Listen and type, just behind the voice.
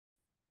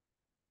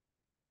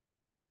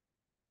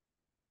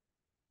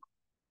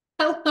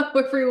Hello,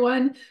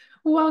 everyone.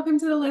 Welcome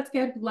to the Let's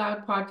Get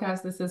Loud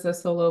podcast. This is a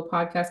solo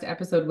podcast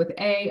episode with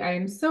A. I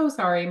am so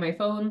sorry. My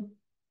phone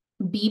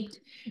beeped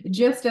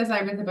just as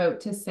I was about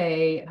to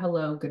say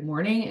hello, good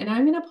morning. And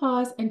I'm going to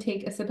pause and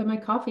take a sip of my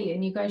coffee,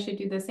 and you guys should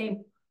do the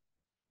same.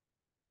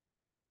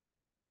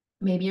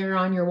 Maybe you're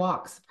on your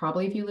walks.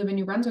 Probably if you live in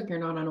New Brunswick, you're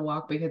not on a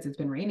walk because it's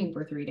been raining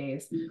for 3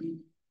 days.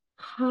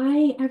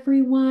 Hi,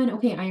 everyone.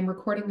 Okay, I am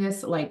recording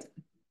this like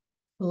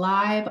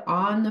live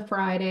on the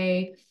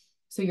Friday.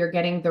 So you're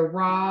getting the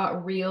raw,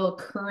 real,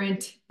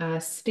 current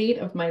state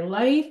of my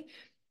life.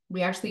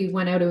 We actually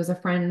went out. It was a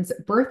friend's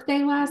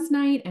birthday last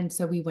night. And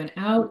so we went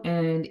out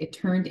and it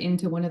turned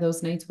into one of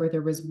those nights where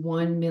there was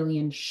 1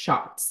 million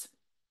shots.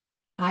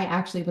 I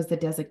actually was the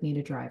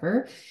designated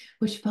driver,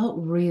 which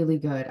felt really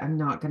good. I'm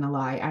not going to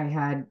lie. I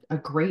had a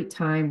great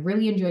time,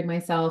 really enjoyed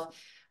myself.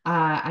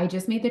 I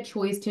just made the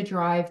choice to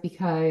drive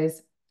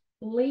because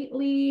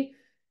lately,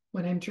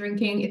 when I'm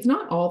drinking, it's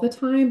not all the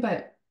time,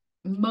 but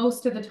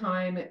most of the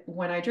time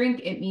when I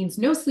drink, it means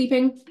no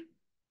sleeping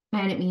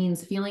and it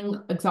means feeling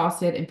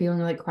exhausted and feeling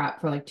like crap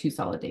for like 2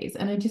 solid days.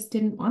 And I just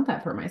didn't want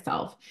that for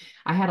myself.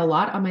 I had a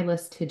lot on my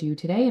list to do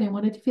today and I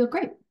wanted to feel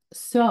great.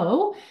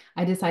 So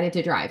I decided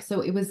to drive. So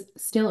it was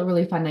still a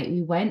really fun night.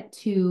 We went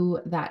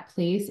to that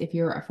place, if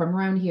you're from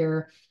around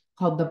here,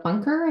 called The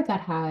Bunker that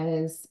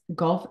has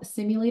golf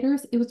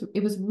simulators.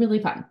 It was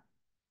really fun.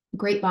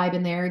 Great vibe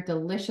in there,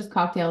 delicious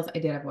cocktails. I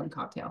did have one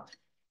cocktail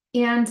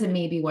and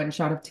maybe one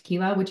shot of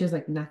tequila, which is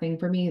like nothing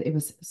for me. It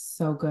was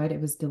so good. It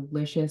was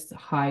delicious,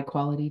 high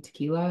quality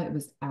tequila. It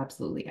was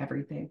absolutely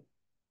everything.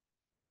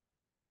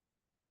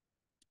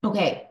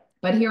 Okay,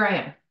 but here I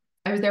am.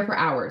 I was there for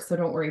hours, so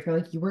don't worry if you're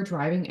like, you were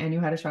driving and you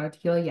had a shot of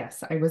tequila.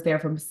 Yes, I was there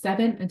from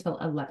 7 until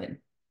 11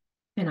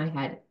 and I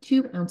had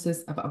 2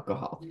 ounces of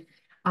alcohol.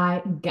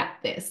 I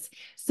got this.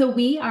 So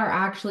we are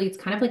actually, it's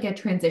kind of like a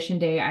transition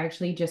day. I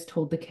actually just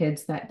told the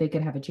kids that they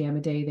could have a jam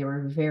a day. They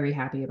were very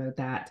happy about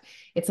that.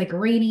 It's like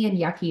rainy and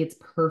yucky. It's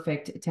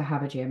perfect to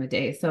have a jam a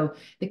day. So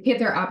the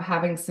kids are up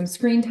having some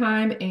screen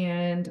time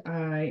and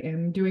I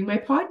am doing my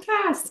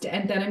podcast.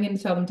 And then I'm going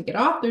to tell them to get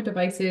off their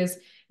devices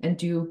and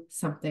do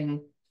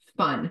something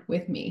fun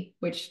with me,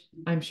 which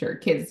I'm sure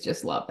kids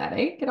just love that,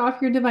 eh? Get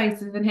off your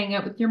devices and hang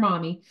out with your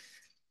mommy.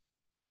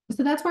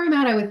 So that's where I'm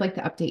at. I would like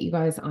to update you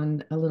guys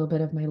on a little bit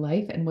of my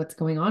life and what's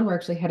going on. We're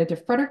actually headed to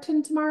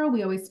Fredericton tomorrow.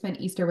 We always spend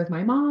Easter with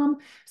my mom.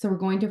 So we're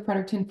going to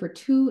Fredericton for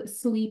 2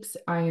 sleeps.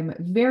 I am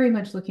very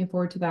much looking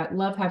forward to that.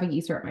 Love having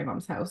Easter at my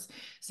mom's house.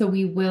 So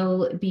we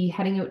will be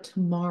heading out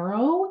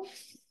tomorrow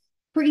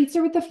for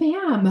Easter with the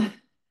fam.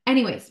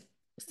 Anyways,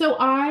 so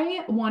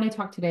I want to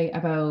talk today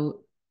about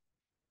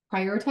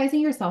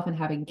prioritizing yourself and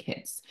having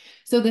kids.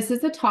 So this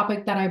is a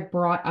topic that I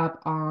brought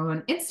up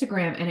on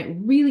Instagram and it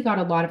really got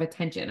a lot of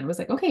attention. I was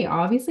like, okay,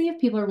 obviously if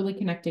people are really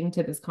connecting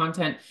to this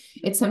content,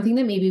 it's something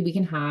that maybe we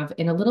can have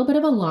in a little bit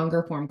of a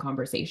longer form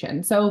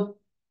conversation. So,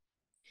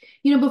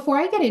 before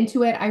I get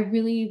into it, I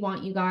really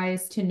want you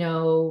guys to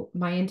know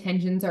my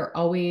intentions are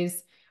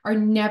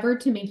never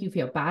to make you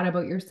feel bad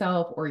about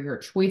yourself or your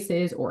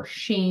choices or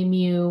shame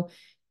you.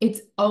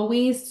 It's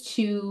always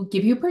to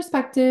give you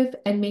perspective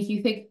and make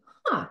you think,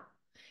 huh,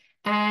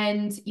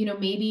 and,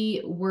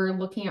 maybe we're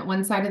looking at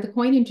one side of the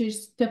coin and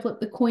just to flip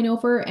the coin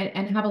over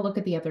and have a look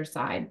at the other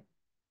side.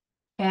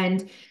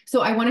 And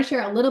so I want to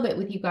share a little bit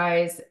with you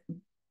guys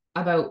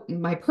about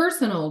my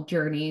personal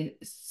journey.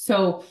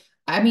 So,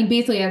 I mean,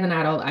 basically, as an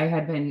adult, I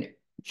had been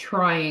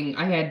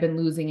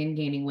losing and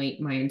gaining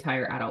weight my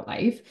entire adult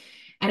life.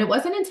 And it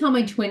wasn't until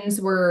my twins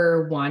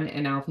were 1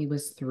 and Alfie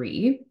was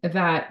 3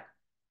 that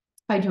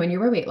I joined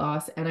Your Weight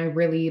Loss and I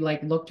really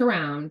like looked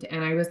around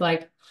and I was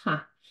like, huh,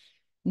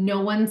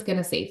 no one's going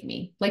to save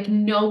me. Like,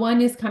 no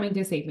one is coming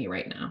to save me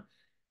right now.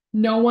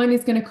 No one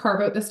is going to carve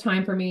out this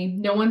time for me.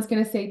 No one's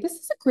going to say, this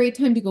is a great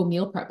time to go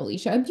meal prep,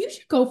 Alicia. You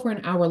should go for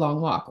an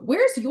hour-long walk.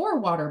 Where's your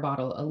water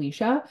bottle,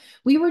 Alicia?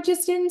 We were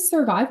just in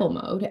survival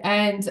mode.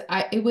 And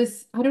I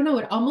don't know,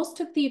 it almost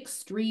took the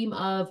extreme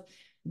of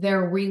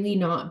there really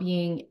not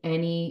being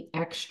any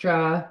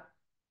extra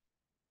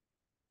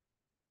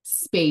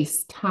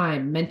space,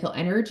 time, mental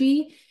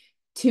energy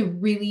to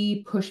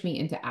really push me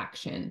into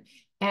action.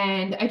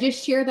 And I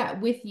just share that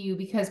with you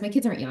because my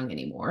kids aren't young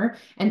anymore.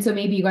 And so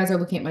maybe you guys are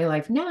looking at my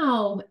life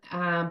now.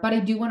 But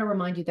I do want to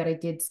remind you that I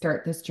did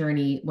start this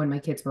journey when my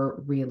kids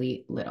were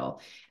really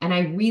little. And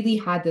I really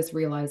had this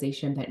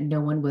realization that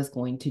no one was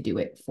going to do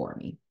it for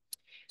me.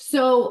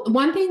 So,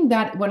 one thing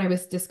that when I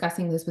was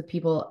discussing this with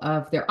people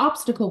of their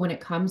obstacle when it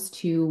comes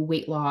to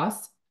weight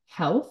loss,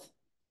 health,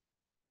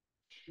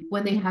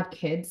 when they have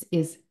kids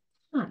is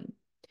time.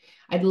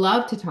 I'd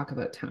love to talk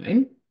about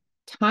time.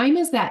 Time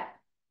is that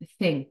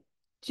thing,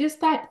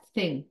 just that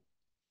thing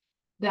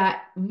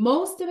that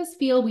most of us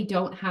feel we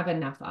don't have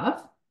enough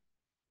of.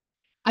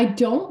 I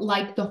don't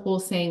like the whole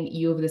saying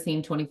you have the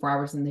same 24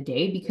 hours in the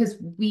day because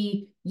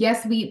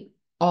yes, we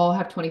all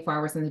have 24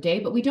 hours in the day,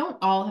 but we don't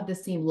all have the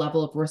same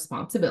level of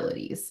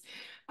responsibilities,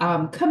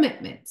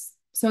 commitments.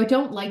 So I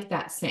don't like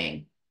that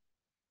saying.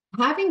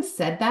 Having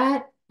said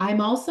that, I'm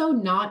also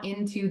not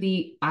into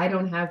the I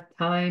don't have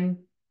time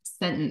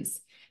sentence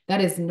That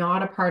is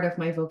not a part of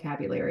my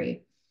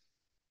vocabulary.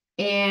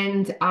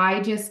 And I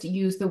just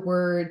use the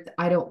word,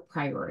 I don't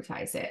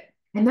prioritize it.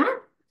 And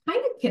that kind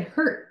of can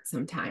hurt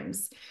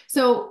sometimes.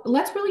 So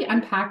let's really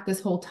unpack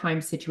this whole time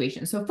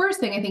situation. So,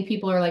 first thing, I think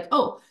people are like,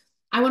 oh,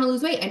 I want to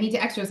lose weight. I need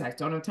to exercise.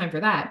 Don't have time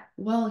for that.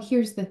 Well,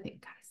 here's the thing,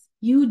 guys.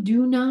 You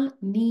do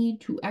not need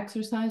to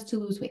exercise to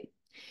lose weight.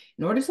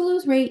 In order to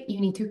lose weight,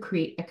 you need to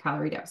create a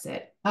calorie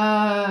deficit.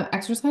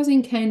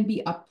 Exercising can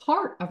be a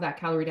part of that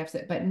calorie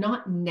deficit, but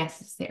not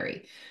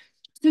necessary.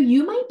 So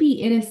you might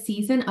be in a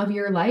season of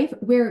your life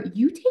where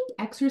you take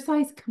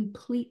exercise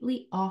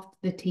completely off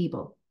the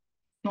table,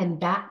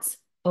 and that's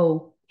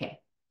okay.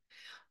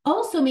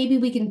 Also, maybe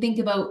we can think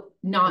about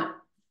not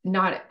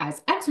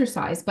as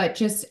exercise, but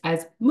just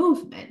as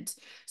movement.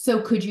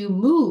 So could you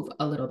move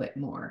a little bit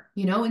more?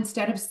 You know,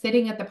 instead of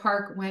sitting at the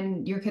park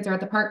when your kids are at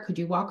the park, could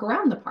you walk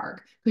around the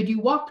park? Could you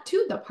walk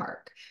to the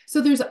park? So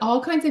there's all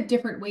kinds of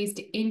different ways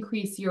to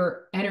increase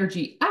your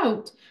energy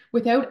out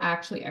without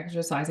actually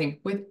exercising,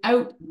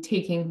 without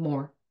taking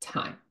more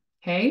time.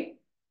 Okay.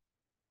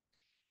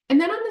 And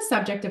then on the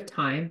subject of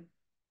time,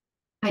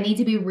 I need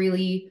to be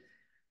really,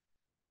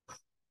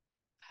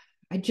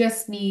 I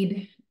just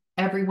need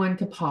everyone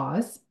to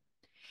pause.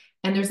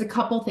 And there's a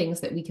couple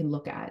things that we can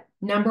look at.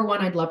 Number one,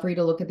 I'd love for you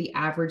to look at the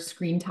average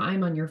screen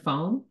time on your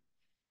phone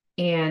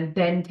and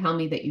then tell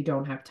me that you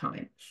don't have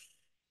time.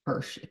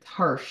 Harsh. It's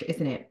harsh,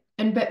 isn't it?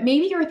 And but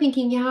maybe you're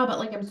thinking, yeah, but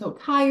like I'm so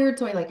tired.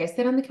 So I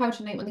sit on the couch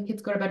at night when the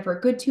kids go to bed for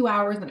a good 2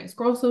 hours and I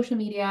scroll social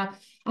media.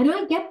 And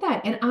I get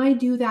that. And I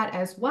do that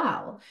as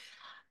well.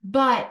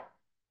 But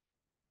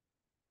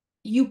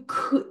you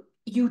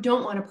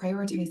don't want to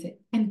prioritize it.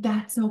 And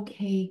that's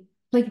okay.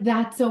 Like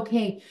that's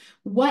okay.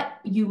 What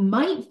you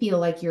might feel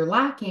like you're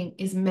lacking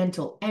is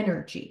mental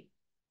energy.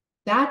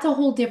 That's a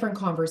whole different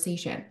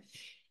conversation.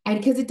 And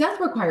because it does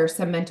require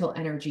some mental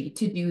energy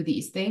to do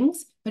these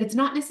things, but it's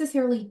not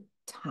necessarily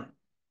time.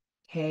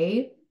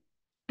 Okay.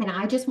 And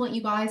I just want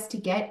you guys to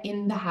get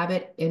in the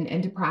habit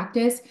and to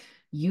practice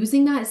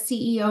using that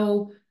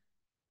CEO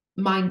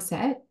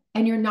mindset.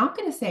 And you're not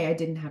going to say, I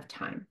didn't have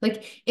time.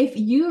 Like if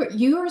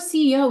your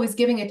CEO is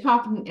giving a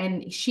talk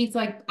and she's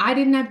like, I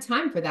didn't have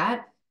time for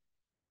that,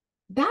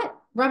 that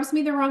rubs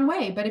me the wrong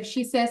way. But if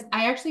she says,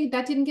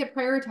 that didn't get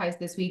prioritized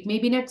this week,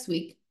 maybe next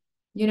week,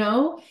 you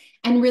know,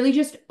 and really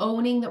just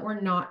owning that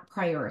we're not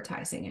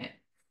prioritizing it.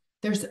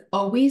 There's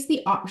always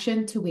the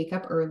option to wake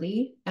up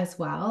early as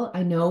well.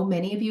 I know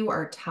many of you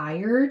are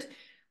tired.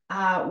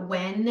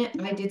 When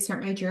I did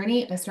start my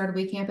journey, I started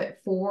waking up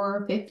at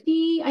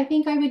 4:50. I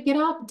think I would get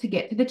up to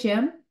get to the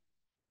gym.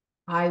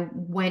 I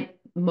went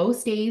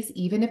most days,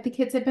 even if the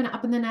kids had been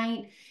up in the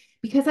night,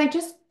 because I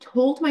just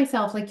told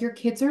myself, like, your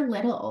kids are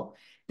little,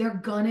 they're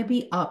gonna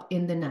be up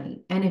in the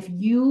night. And if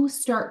you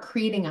start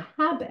creating a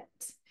habit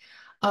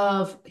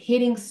of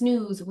hitting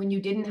snooze when you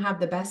didn't have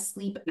the best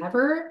sleep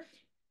ever,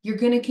 you're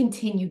going to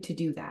continue to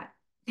do that.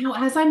 Now,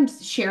 as I'm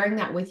sharing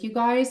that with you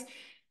guys,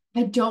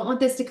 I don't want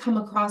this to come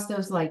across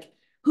those like,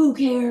 who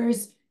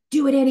cares?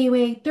 Do it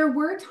anyway. There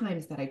were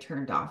times that I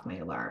turned off my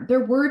alarm.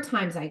 There were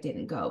times I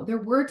didn't go. There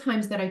were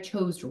times that I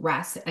chose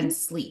rest and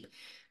sleep.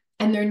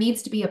 And there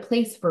needs to be a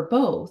place for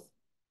both.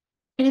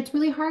 And it's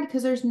really hard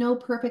because there's no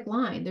perfect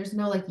line. There's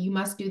no like, you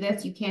must do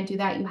this, you can't do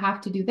that, you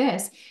have to do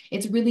this.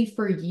 It's really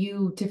for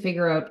you to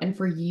figure out and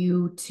for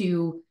you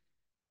to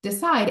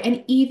decide.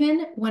 And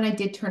even when I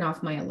did turn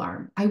off my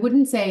alarm, I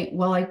wouldn't say,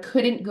 well, I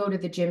couldn't go to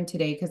the gym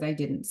today because I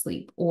didn't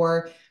sleep,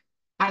 or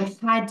I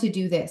had to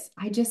do this.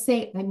 I just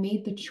say, I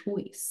made the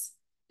choice.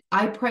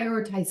 I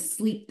prioritized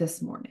sleep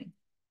this morning.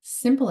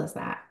 Simple as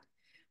that.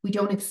 We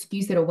don't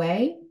excuse it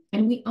away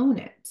and we own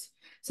it.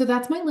 So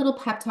that's my little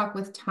pep talk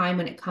with time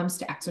when it comes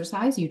to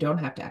exercise. You don't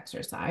have to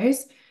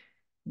exercise.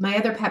 My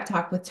other pep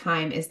talk with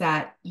time is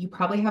that you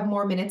probably have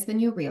more minutes than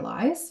you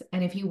realize.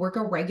 And if you work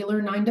a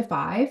regular 9 to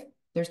 5,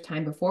 there's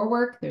time before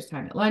work, there's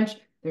time at lunch,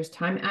 there's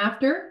time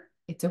after.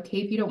 It's okay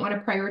if you don't want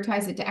to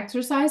prioritize it to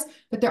exercise,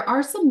 but there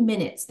are some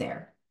minutes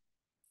there.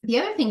 The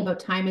other thing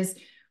about time is,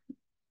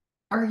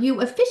 are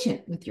you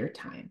efficient with your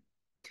time?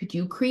 Could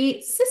you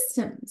create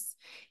systems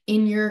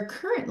in your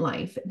current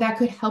life that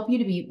could help you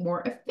to be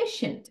more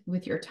efficient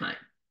with your time?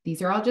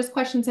 These are all just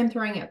questions I'm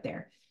throwing out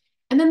there.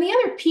 And then the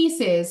other piece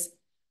is,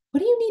 what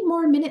do you need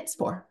more minutes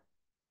for?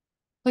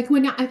 Like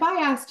if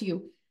I asked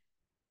you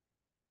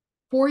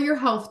for your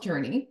health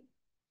journey,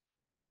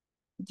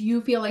 do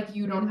you feel like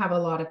you don't have a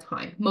lot of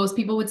time? Most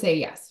people would say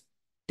yes,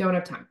 don't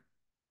have time.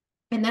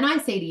 And then I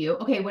say to you,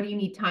 okay, what do you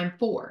need time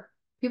for?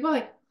 People are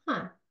like,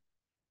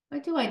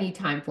 what do I need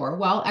time for?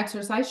 Well,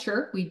 exercise,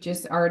 sure. We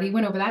just already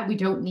went over that. We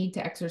don't need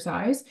to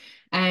exercise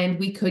and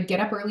we could get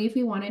up early if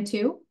we wanted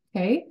to.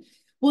 Okay.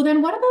 Well,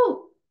 then what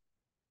about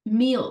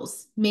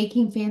meals,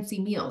 making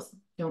fancy meals?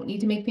 Don't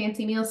need to make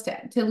fancy meals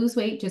to lose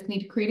weight, just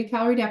need to create a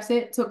calorie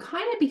deficit. So it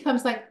kind of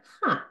becomes like,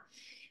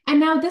 and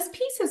now this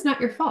piece is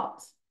not your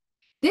fault.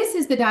 This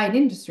is the diet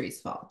industry's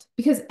fault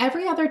because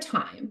every other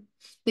time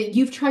that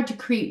you've tried to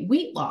create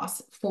weight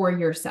loss for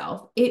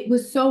yourself. It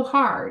was so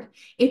hard.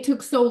 It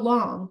took so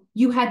long.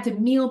 You had to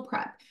meal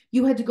prep.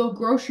 You had to go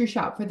grocery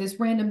shop for this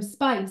random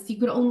spice. You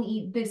could only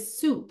eat this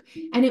soup.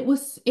 And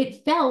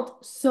it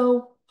felt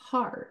so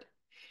hard.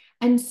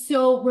 And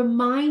so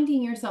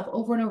reminding yourself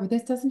over and over,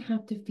 this doesn't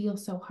have to feel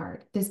so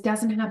hard. This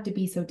doesn't have to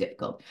be so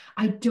difficult.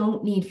 I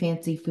don't need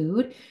fancy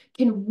food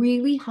can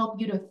really help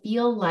you to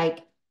feel like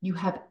you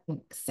have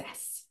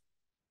access.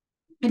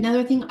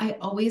 Another thing I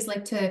always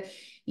like to,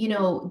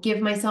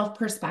 give myself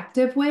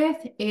perspective with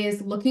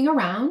is looking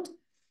around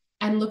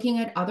and looking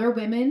at other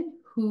women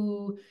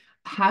who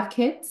have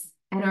kids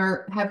and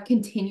have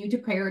continued to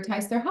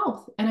prioritize their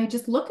health. And I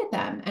just look at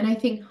them and I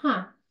think,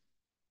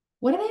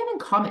 what do they have in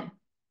common?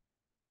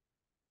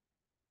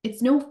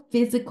 It's no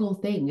physical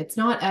thing. It's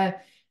not a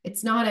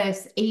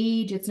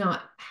age, it's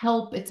not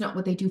help, it's not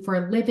what they do for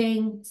a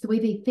living. It's the way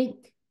they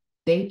think.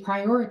 They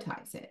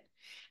prioritize it.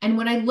 And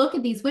when I look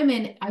at these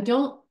women, I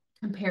don't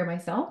compare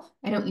myself.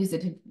 I don't use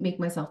it to make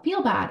myself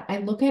feel bad. I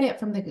look at it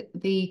from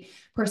the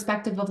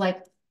perspective of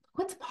like,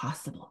 what's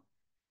possible?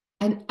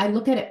 And I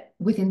look at it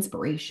with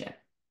inspiration.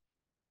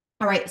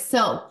 All right,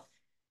 so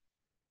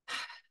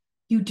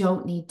you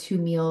don't need 2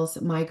 meals.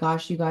 My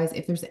gosh, you guys,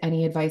 if there's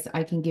any advice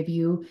I can give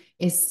you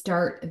is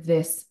start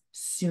this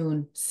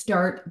soon.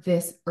 Start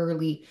this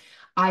early.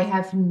 I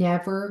have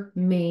never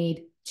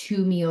made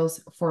 2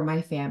 meals for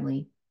my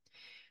family.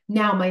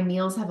 Now, my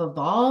meals have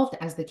evolved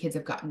as the kids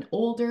have gotten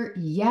older,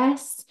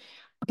 yes,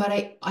 but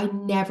I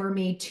never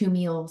made 2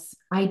 meals.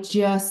 I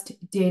just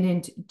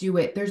didn't do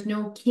it. There's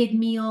no kid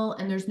meal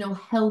and there's no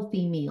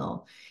healthy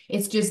meal.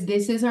 It's just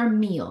this is our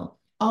meal.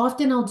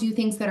 Often I'll do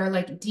things that are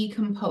like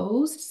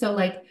decomposed. So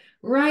like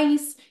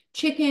rice,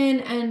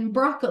 chicken, and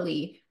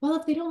broccoli. Well,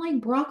 if they don't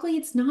like broccoli,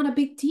 it's not a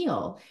big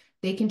deal.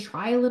 They can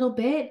try a little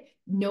bit.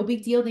 No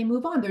big deal. They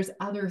move on. There's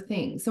other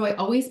things. So I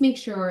always make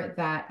sure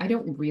that I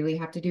don't really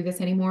have to do this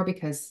anymore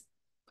because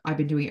I've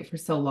been doing it for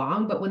so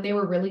long. But when they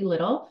were really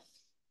little,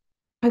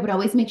 I would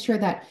always make sure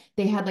that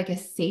they had like a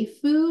safe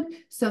food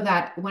so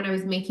that when I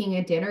was making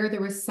a dinner,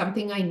 there was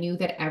something I knew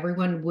that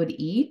everyone would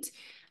eat.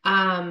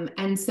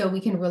 And so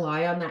we can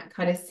rely on that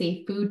kind of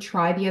safe food,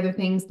 try the other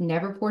things,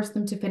 never force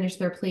them to finish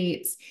their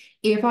plates.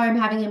 If I'm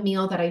having a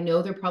meal that I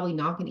know they're probably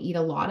not going to eat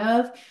a lot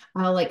of,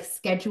 I'll like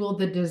schedule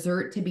the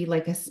dessert to be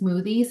like a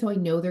smoothie. So I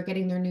know they're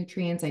getting their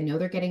nutrients. I know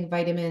they're getting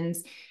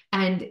vitamins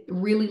and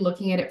really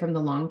looking at it from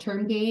the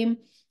long-term game.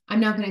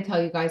 I'm not going to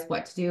tell you guys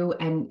what to do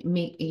and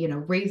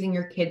raising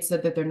your kids so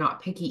that they're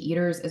not picky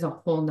eaters is a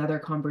whole nother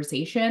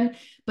conversation.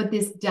 But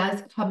this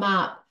does come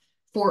up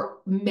for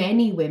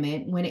many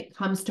women when it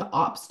comes to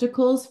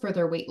obstacles for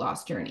their weight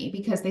loss journey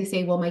because they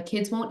say, well, my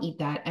kids won't eat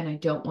that and I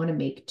don't want to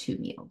make 2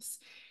 meals.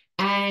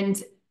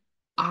 And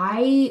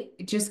I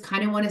just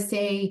kind of want to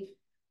say,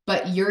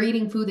 but you're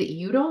eating food that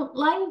you don't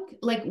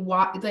like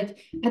what, like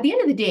at the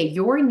end of the day,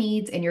 your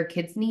needs and your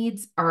kids'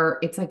 needs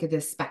it's like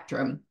this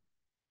spectrum.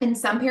 And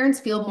some parents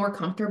feel more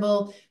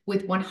comfortable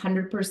with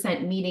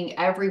 100% meeting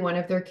every one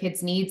of their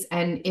kids' needs.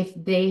 And if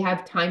they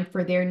have time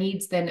for their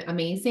needs, then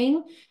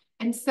amazing.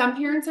 And some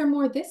parents are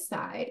more this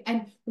side.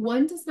 And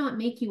one does not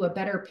make you a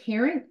better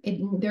parent.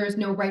 There is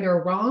no right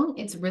or wrong.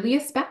 It's really a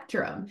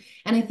spectrum.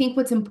 And I think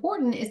what's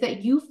important is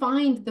that you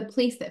find the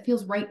place that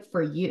feels right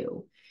for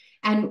you.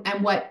 And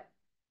what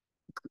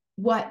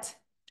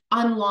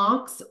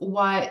unlocks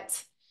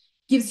what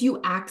gives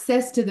you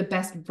access to the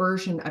best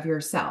version of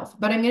yourself.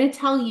 But I'm going to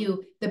tell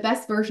you the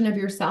best version of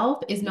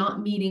yourself is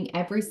not meeting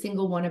every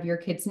single one of your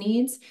kids'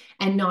 needs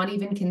and not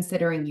even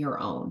considering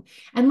your own.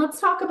 And let's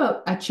talk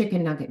about a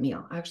chicken nugget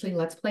meal. Actually,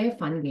 let's play a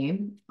fun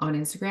game on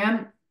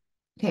Instagram.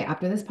 Okay,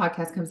 after this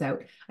podcast comes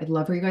out, I'd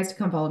love for you guys to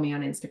come follow me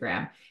on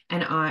Instagram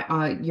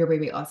and your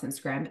Weight Loss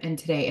Instagram and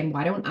today. And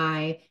why don't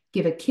I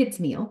give a kids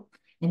meal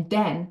and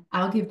then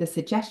I'll give the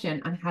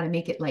suggestion on how to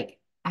make it like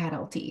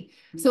adulty.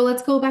 So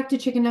let's go back to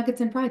chicken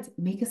nuggets and fries.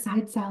 Make a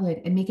side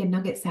salad and make a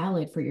nugget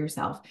salad for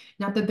yourself.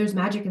 Not that there's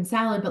magic in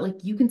salad, but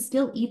like you can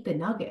still eat the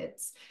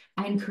nuggets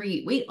and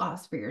create weight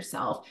loss for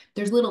yourself.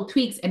 There's little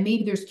tweaks and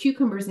maybe there's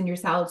cucumbers in your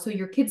salad. So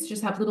your kids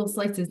just have little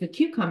slices of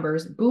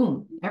cucumbers.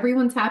 Boom,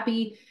 everyone's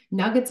happy.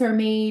 Nuggets are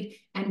made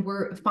and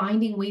we're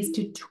finding ways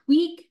to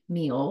tweak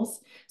meals.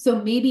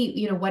 So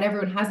maybe, what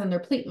everyone has on their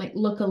plate might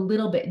look a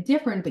little bit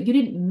different, but you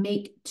didn't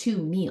make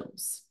 2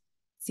 meals.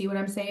 See what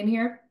I'm saying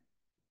here?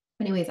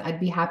 Anyways, I'd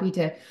be happy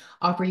to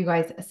offer you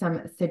guys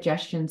some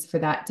suggestions for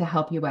that to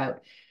help you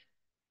out.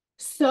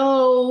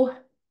 So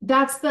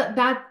that's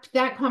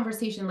that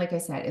conversation, like I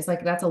said, is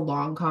like, that's a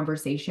long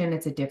conversation.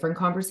 It's a different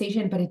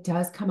conversation, but it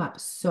does come up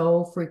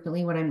so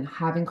frequently when I'm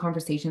having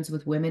conversations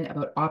with women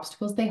about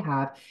obstacles they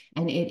have.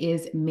 And it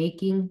is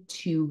making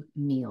 2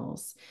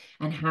 meals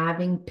and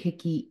having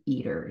picky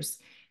eaters.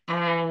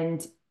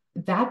 And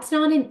that's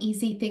not an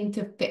easy thing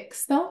to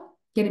fix though.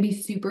 Going to be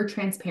super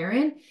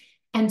transparent.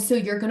 And so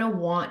you're going to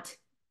want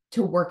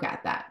to work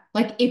at that.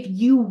 Like if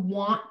you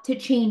want to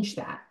change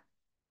that,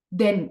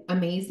 then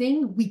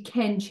amazing. We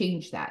can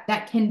change that.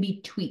 That can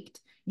be tweaked.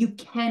 You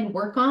can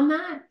work on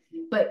that,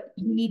 but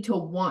you need to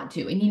want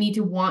to, and you need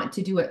to want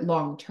to do it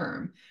long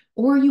term.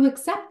 or you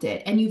accept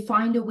it and you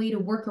find a way to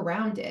work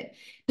around it.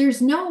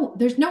 There's no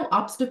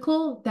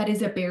obstacle that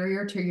is a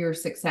barrier to your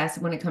success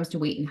when it comes to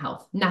weight and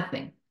health.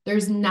 Nothing.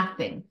 There's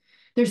nothing.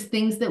 There's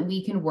things that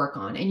we can work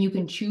on, and you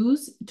can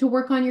choose to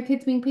work on your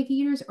kids being picky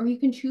eaters, or you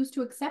can choose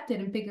to accept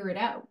it and figure it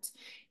out.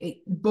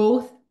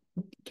 Both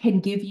can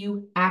give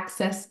you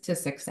access to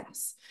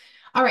success.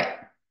 All right.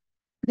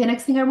 The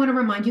next thing I want to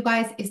remind you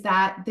guys is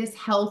that this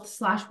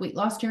health/weight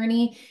loss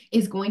journey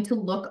is going to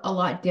look a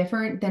lot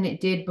different than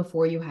it did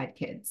before you had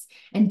kids.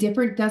 And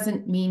different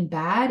doesn't mean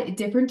bad.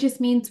 Different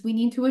just means we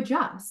need to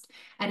adjust.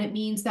 And it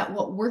means that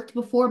what worked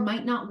before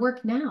might not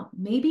work now.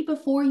 Maybe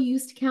before you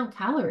used to count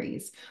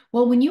calories.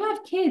 Well, when you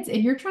have kids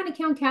and you're trying to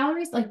count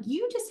calories, like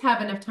you just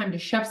have enough time to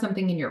shove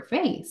something in your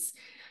face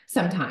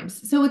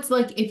sometimes. So it's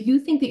like if you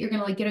think that you're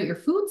going to like get out your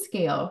food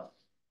scale,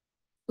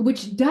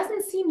 which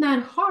doesn't seem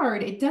that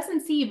hard. It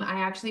doesn't seem,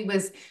 I actually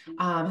was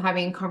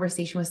having a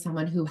conversation with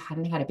someone who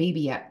hadn't had a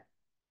baby yet.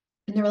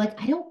 And they were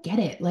like, I don't get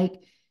it.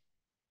 Like,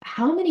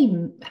 how many,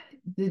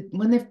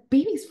 when the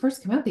babies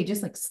first come out, they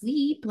just like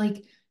sleep.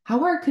 Like, how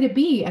hard could it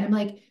be? And I'm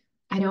like,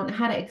 I don't know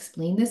how to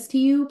explain this to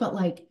you, but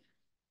like,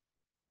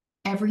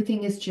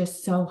 everything is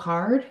just so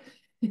hard.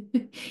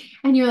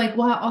 And you're like,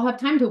 well, I'll have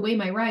time to weigh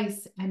my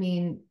rice. I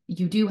mean,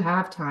 you do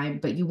have time,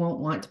 but you won't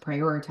want to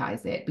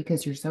prioritize it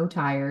because you're so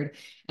tired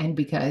and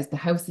because the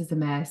house is a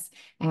mess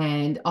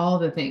and all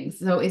the things.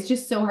 So it's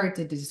just so hard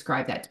to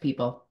describe that to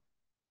people.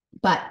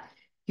 But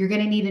you're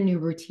going to need a new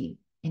routine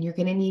and you're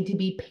going to need to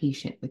be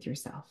patient with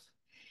yourself.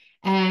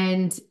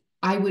 And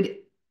I would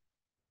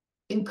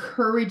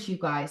encourage you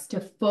guys to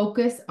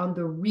focus on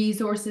the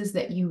resources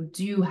that you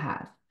do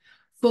have.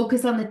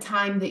 Focus on the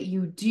time that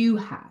you do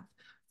have.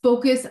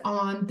 Focus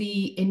on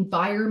the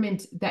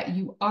environment that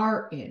you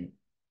are in.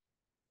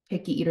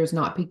 Picky eaters,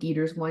 not picky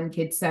eaters, 1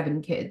 kid,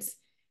 7 kids.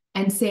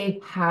 And say,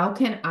 how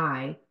can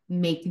I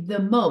make the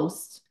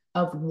most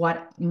of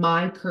what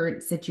my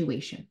current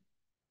situation?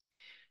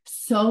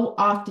 So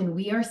often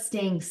we are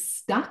staying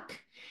stuck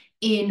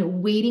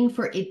in waiting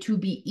for it to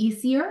be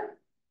easier.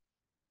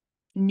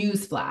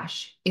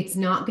 Newsflash, it's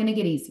not going to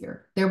get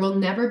easier. There will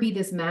never be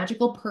this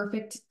magical,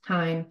 perfect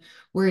time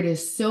where it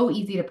is so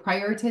easy to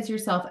prioritize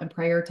yourself and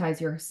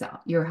prioritize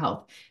your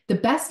health. The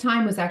best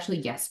time was actually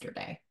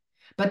yesterday,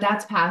 but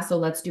that's past, so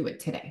let's do it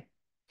today.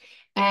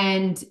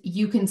 And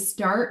you can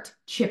start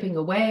chipping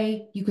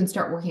away. You can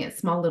start working at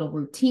small little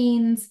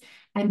routines.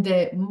 And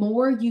the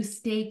more you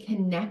stay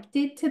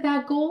connected to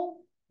that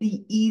goal,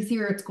 the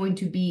easier it's going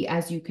to be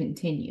as you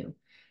continue.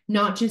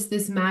 Not just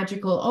this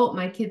magical, oh,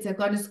 my kids have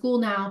gone to school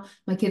now.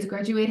 My kids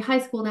graduate high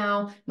school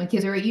now. My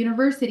kids are at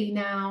university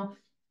now.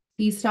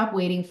 Please stop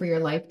waiting for your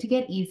life to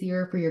get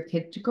easier, for your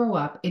kids to grow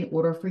up in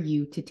order for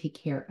you to take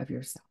care of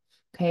yourself.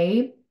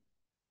 Okay?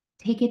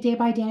 Take it day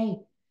by day.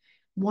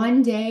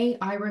 One day,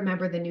 I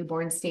remember the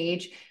newborn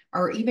stage,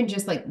 or even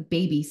just like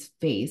baby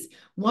phase.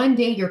 One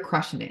day you're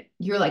crushing it.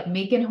 You're like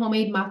making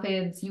homemade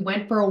muffins. You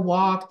went for a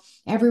walk.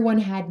 Everyone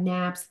had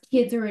naps.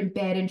 Kids are in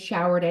bed and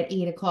showered at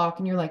 8 o'clock.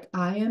 And you're like,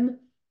 I am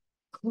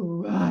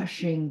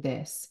crushing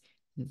this.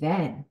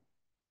 Then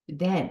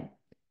the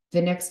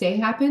next day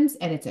happens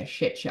and it's a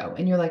shit show.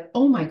 And you're like,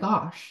 oh my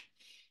gosh.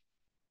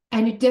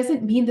 And it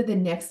doesn't mean that the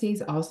next day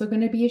is also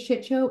going to be a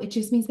shit show. It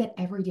just means that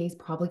every day is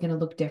probably going to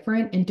look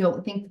different. And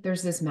don't think that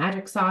there's this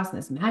magic sauce and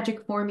this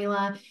magic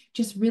formula.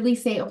 Just really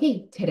say,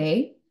 okay,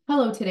 today,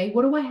 hello, today,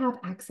 what do I have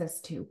access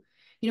to?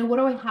 You know, what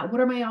do I have?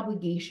 What are my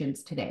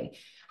obligations today?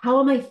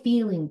 How am I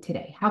feeling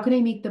today? How can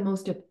I make the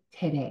most of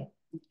today?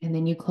 And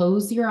then you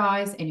close your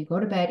eyes and you go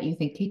to bed and you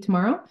think, okay,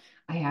 tomorrow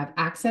I have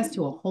access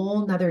to a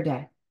whole nother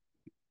day.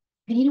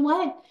 And you know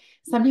what?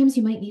 Sometimes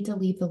you might need to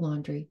leave the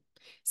laundry.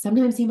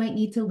 Sometimes you might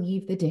need to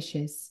leave the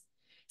dishes.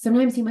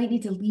 Sometimes you might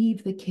need to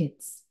leave the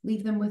kids,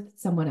 leave them with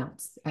someone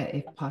else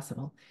if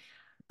possible.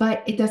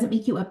 But it doesn't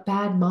make you a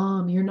bad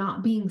mom. You're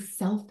not being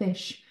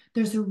selfish.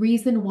 There's a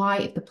reason why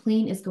if the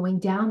plane is going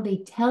down, they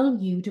tell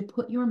you to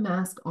put your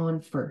mask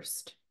on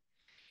first.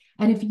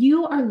 And if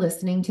you are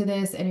listening to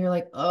this and you're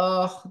like,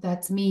 oh,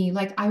 that's me,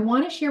 like I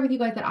want to share with you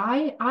guys that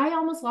I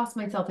almost lost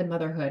myself in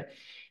motherhood.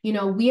 You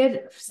know, we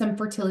had some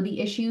fertility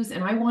issues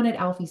and I wanted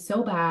Alfie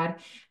so bad.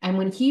 And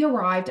when he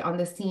arrived on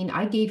the scene,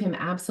 I gave him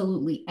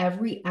absolutely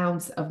every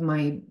ounce of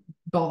my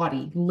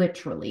body,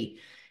 literally.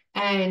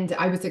 And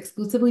I was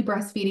exclusively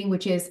breastfeeding,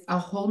 which is a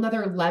whole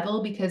nother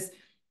level because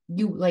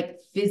you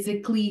like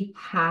physically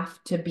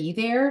have to be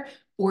there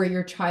or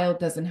your child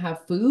doesn't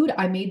have food.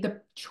 I made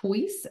the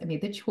choice. I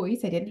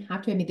didn't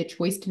have to. I made the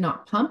choice to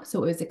not pump.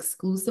 So it was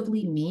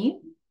exclusively me.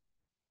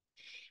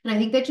 And I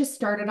think that just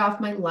started off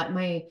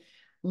my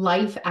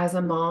life as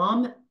a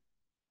mom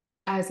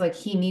as like,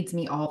 he needs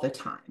me all the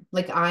time.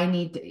 Like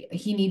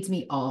he needs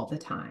me all the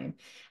time.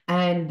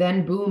 And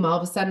then boom, all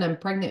of a sudden I'm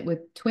pregnant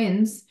with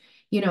twins.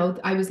 You know,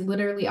 I was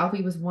literally,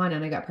 Alfie was 1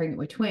 and I got pregnant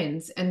with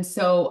twins. And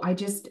so I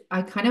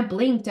kind of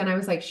blinked and I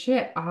was like,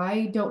 shit,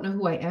 I don't know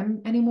who I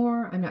am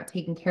anymore. I'm not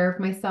taking care of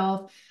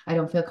myself. I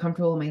don't feel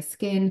comfortable in my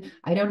skin.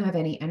 I don't have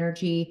any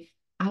energy.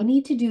 I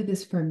need to do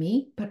this for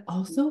me, but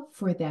also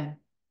for them.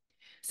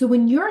 So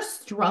when you're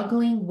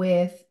struggling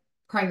with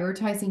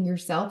prioritizing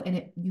yourself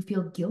and you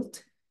feel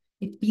guilt,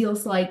 it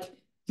feels like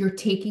you're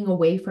taking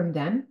away from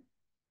them,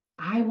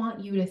 I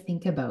want you to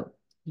think about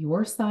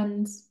your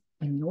sons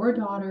and your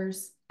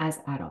daughters as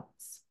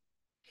adults.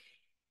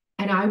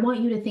 And I want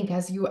you to think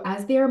as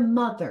their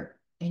mother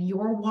and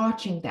you're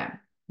watching them,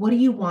 what do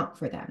you want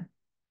for them?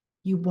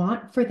 You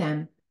want for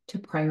them to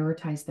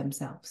prioritize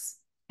themselves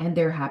and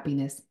their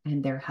happiness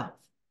and their health.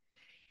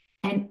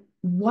 And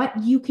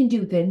what you can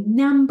do, the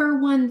number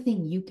one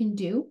thing you can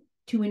do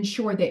to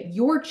ensure that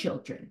your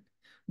children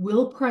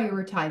will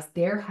prioritize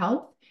their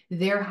health,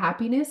 their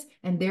happiness,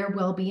 and their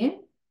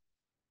well-being,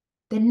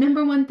 the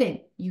number one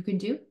thing you can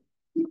do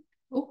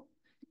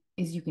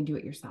is you can do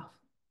it yourself.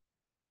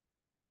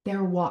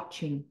 They're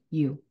watching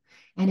you.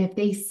 And if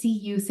they see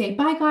you say,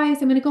 bye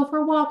guys, I'm going to go for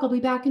a walk. I'll be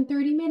back in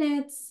 30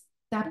 minutes.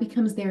 That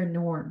becomes their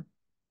norm.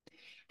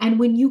 And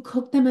when you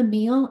cook them a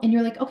meal and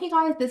you're like, okay,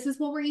 guys, this is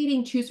what we're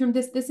eating. Choose from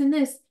this, this, and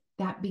this.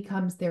 That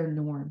becomes their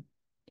norm.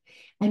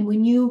 And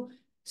when you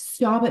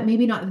stop at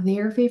maybe not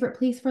their favorite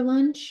place for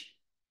lunch,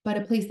 but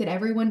a place that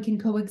everyone can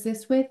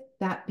coexist with,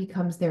 that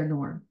becomes their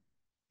norm.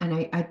 And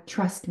I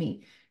trust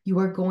me,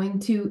 they're going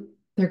to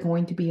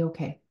be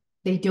okay.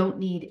 They don't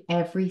need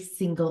every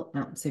single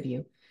ounce of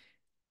you.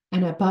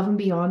 And above and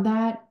beyond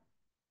that,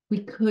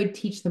 we could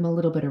teach them a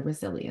little bit of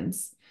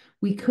resilience.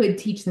 We could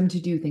teach them to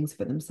do things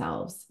for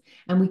themselves.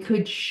 And we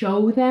could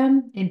show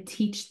them and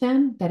teach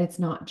them that it's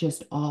not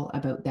just all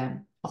about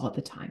them all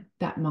the time,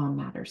 that mom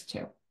matters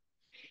too.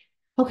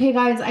 Okay,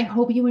 guys, I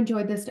hope you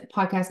enjoyed this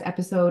podcast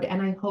episode.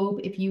 And I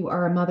hope if you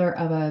are a mother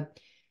of a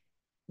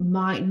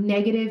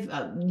negative,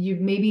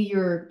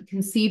 you're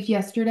conceived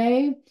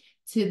yesterday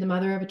to the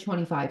mother of a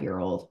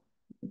 25-year-old,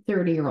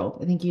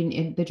 30-year-old. I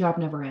think the job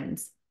never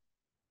ends.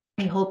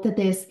 I hope that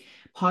this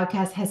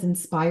podcast has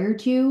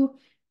inspired you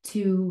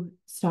to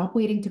stop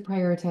waiting to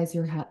prioritize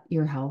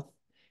your health,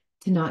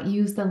 to not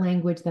use the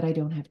language that I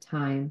don't have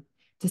time,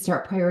 to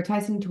start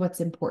prioritizing to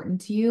what's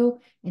important to you,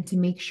 and to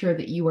make sure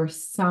that you are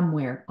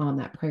somewhere on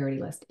that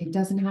priority list. It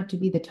doesn't have to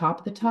be the top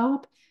of the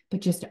top,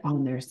 but just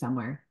on there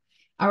somewhere.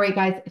 All right,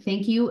 guys,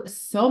 thank you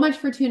so much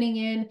for tuning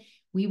in.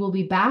 We will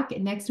be back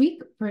next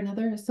week for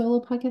another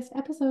solo podcast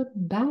episode.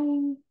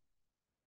 Bye.